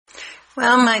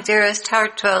Well, my dearest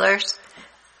heart dwellers,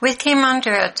 we came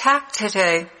under attack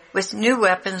today with new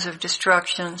weapons of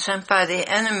destruction sent by the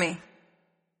enemy,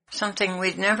 something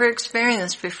we'd never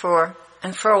experienced before.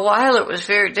 And for a while it was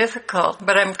very difficult,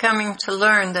 but I'm coming to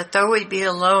learn that though we be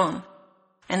alone,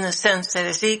 in the sense that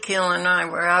Ezekiel and I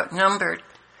were outnumbered,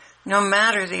 no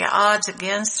matter the odds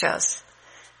against us,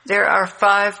 there are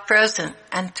 5 present,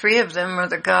 and 3 of them are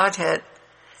the Godhead.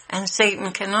 And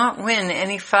Satan cannot win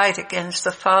any fight against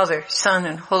the Father, Son,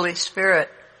 and Holy Spirit.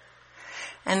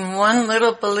 And one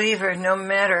little believer, no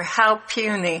matter how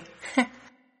puny,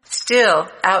 still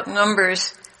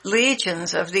outnumbers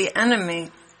legions of the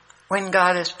enemy when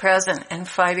God is present and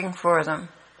fighting for them.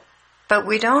 But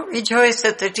we don't rejoice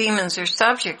that the demons are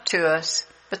subject to us,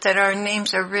 but that our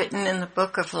names are written in the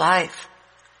book of life.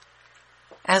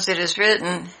 As it is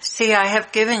written, "See, I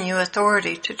have given you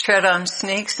authority to tread on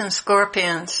snakes and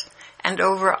scorpions, and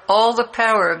over all the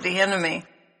power of the enemy.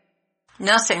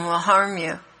 Nothing will harm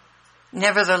you.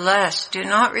 Nevertheless, do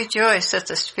not rejoice that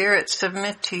the spirits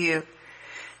submit to you,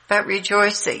 but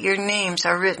rejoice that your names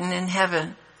are written in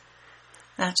heaven."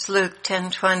 That's Luke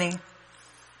 10:20.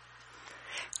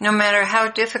 No matter how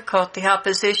difficult the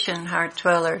opposition, heart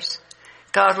dwellers,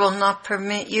 God will not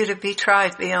permit you to be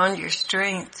tried beyond your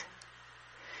strength.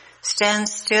 Stand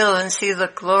still and see the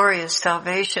glorious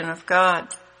salvation of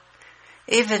God.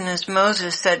 Even as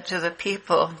Moses said to the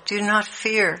people, "Do not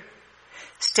fear.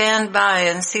 Stand by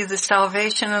and see the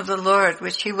salvation of the Lord,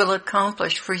 which he will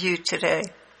accomplish for you today.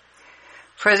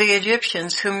 For the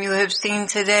Egyptians whom you have seen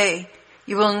today,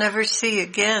 you will never see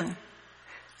again.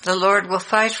 The Lord will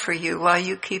fight for you while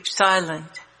you keep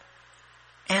silent."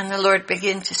 And the Lord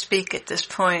began to speak at this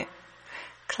point.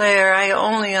 "Claire, I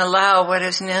only allow what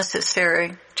is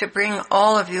necessary to bring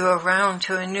all of you around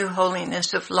to a new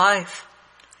holiness of life.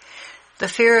 The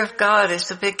fear of God is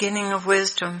the beginning of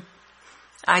wisdom.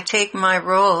 I take my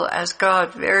role as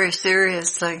God very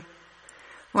seriously.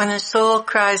 When a soul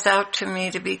cries out to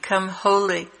me to become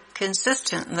holy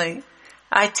consistently,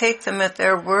 I take them at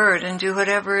their word and do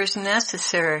whatever is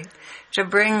necessary to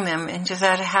bring them into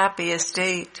that happy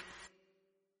estate.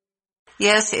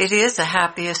 Yes, it is a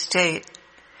happy estate.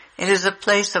 It is a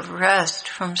place of rest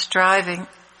from striving,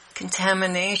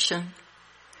 contamination,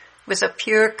 with a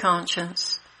pure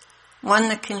conscience, one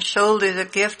that can shoulder the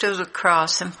gift of the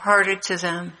cross imparted to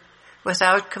them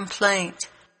without complaint.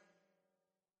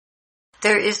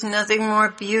 There is nothing more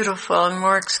beautiful and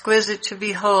more exquisite to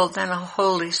behold than a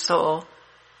holy soul.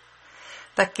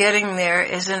 But getting there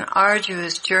is an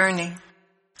arduous journey,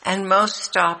 and most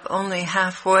stop only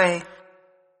halfway.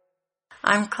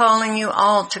 I'm calling you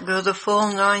all to go the full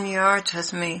 9 yards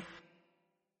with me.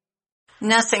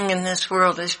 Nothing in this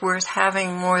world is worth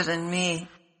having more than me.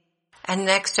 And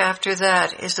next after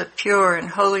that is a pure and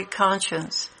holy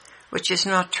conscience, which is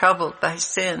not troubled by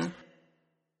sin.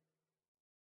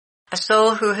 A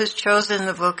soul who has chosen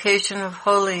the vocation of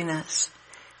holiness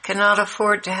cannot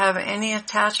afford to have any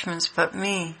attachments but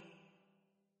me.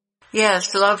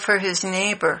 Yes, love for his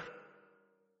neighbor,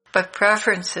 but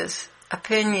preferences,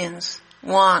 opinions,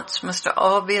 wants must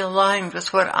all be aligned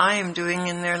with what I am doing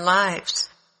in their lives.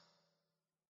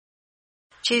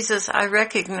 Jesus, I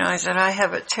recognize that I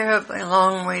have a terribly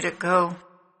long way to go.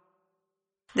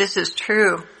 This is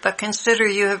true, but consider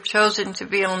you have chosen to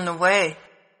be on the way.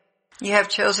 You have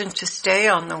chosen to stay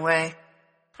on the way,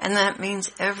 and that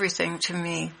means everything to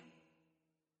me.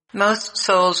 Most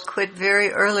souls quit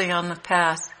very early on the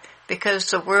path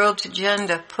because the world's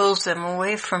agenda pulls them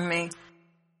away from me.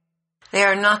 They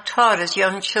are not taught as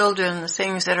young children the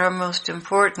things that are most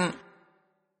important.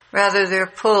 Rather, they're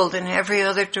pulled in every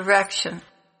other direction.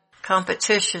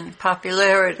 Competition,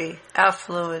 popularity,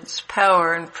 affluence,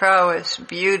 power and prowess,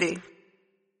 beauty.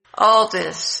 All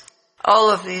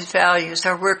of these values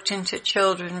are worked into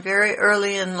children very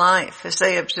early in life as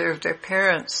they observe their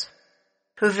parents,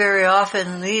 who very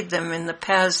often lead them in the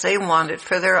paths they wanted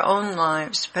for their own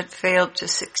lives but failed to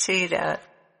succeed at.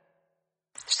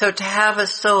 So to have a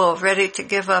soul ready to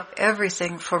give up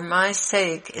everything for my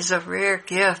sake is a rare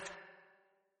gift.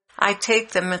 I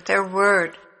take them at their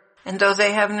word, and though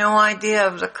they have no idea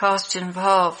of the cost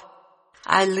involved,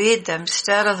 I lead them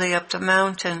steadily up the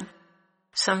mountain,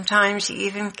 sometimes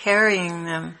even carrying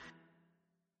them.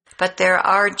 But there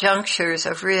are junctures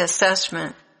of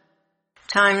reassessment,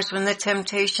 times when the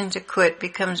temptation to quit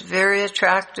becomes very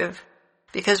attractive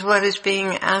because what is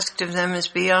being asked of them is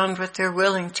beyond what they're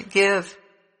willing to give.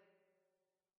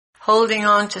 Holding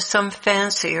on to some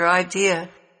fancy or idea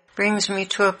brings me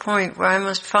to a point where I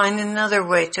must find another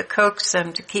way to coax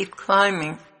them to keep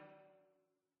climbing.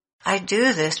 I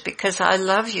do this because I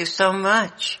love you so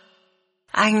much.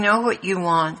 I know what you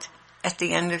want, at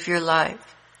the end of your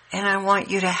life, and I want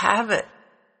you to have it.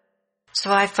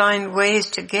 So I find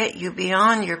ways to get you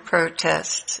beyond your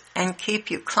protests and keep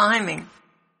you climbing.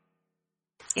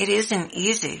 It isn't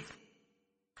easy,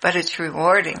 but it's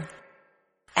rewarding.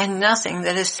 And nothing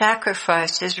that is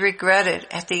sacrificed is regretted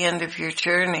at the end of your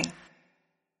journey.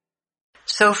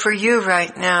 So for you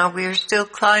right now, we are still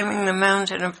climbing the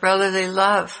mountain of brotherly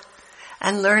love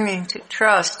and learning to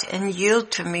trust and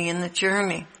yield to me in the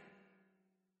journey.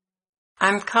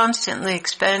 I'm constantly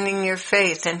expanding your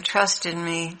faith and trust in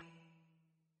me.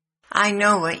 I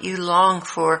know what you long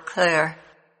for, Claire.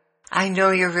 I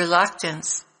know your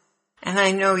reluctance, and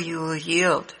I know you will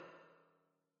yield.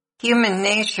 Human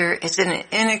nature is an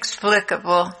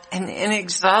inexplicable and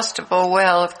inexhaustible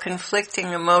well of conflicting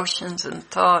emotions and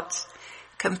thoughts,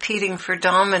 competing for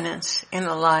dominance in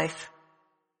a life.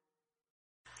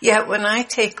 Yet when I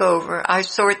take over, I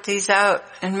sort these out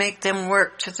and make them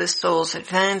work to the soul's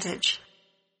advantage.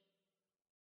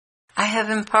 I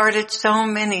have imparted so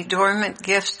many dormant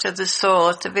gifts to the soul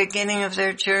at the beginning of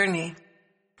their journey.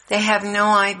 They have no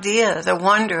idea the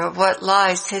wonder of what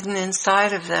lies hidden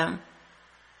inside of them.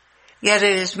 Yet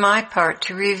it is my part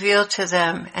to reveal to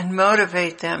them and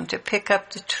motivate them to pick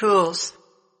up the tools.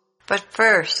 But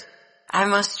first, I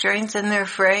must strengthen their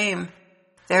frame,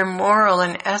 their moral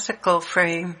and ethical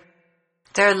frame,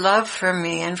 their love for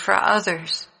me and for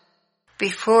others,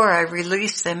 before I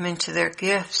release them into their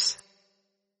gifts.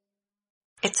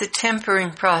 It's a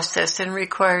tempering process and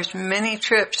requires many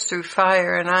trips through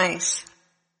fire and ice.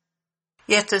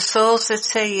 Yet the souls that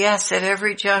say yes at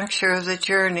every juncture of the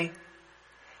journey,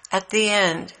 at the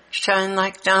end, shine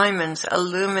like diamonds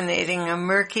illuminating a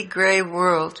murky gray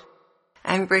world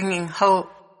and bringing hope,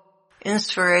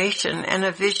 inspiration, and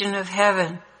a vision of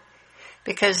heaven,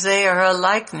 because they are a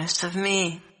likeness of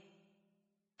me.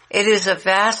 It is a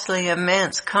vastly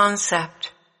immense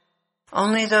concept.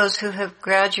 Only those who have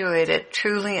graduated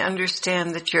truly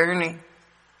understand the journey.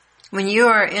 When you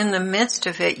are in the midst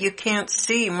of it, you can't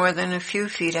see more than a few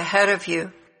feet ahead of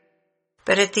you.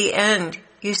 But at the end,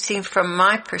 you see from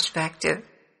my perspective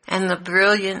and the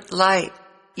brilliant light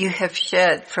you have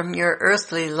shed from your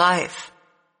earthly life.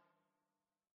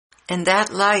 And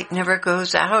that light never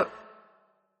goes out.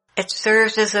 It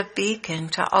serves as a beacon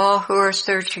to all who are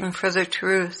searching for the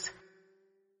truth.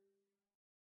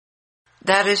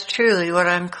 That is truly what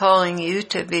I'm calling you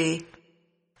to be.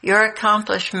 Your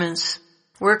accomplishments,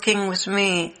 working with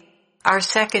me, are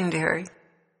secondary.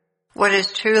 What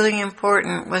is truly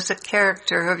important was the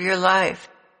character of your life.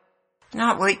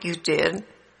 Not what you did,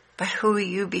 but who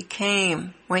you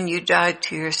became when you died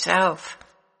to yourself.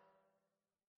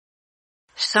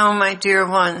 So, my dear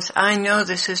ones, I know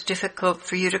this is difficult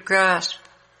for you to grasp.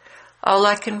 All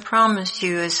I can promise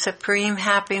you is supreme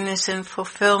happiness and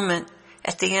fulfillment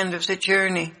at the end of the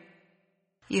journey.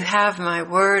 You have my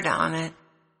word on it.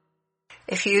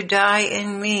 If you die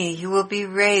in me, you will be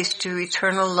raised to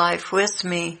eternal life with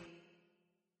me.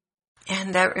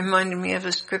 And that reminded me of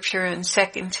a scripture in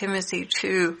 2 Timothy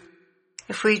 2.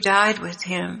 If we died with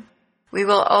him, we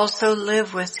will also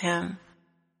live with him.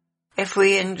 If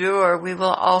we endure, we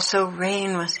will also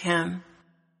reign with him.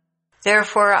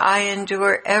 Therefore I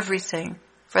endure everything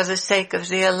for the sake of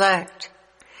the elect,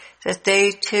 that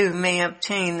they too may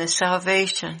obtain the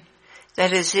salvation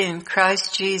that is in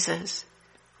Christ Jesus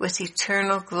with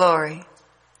eternal glory.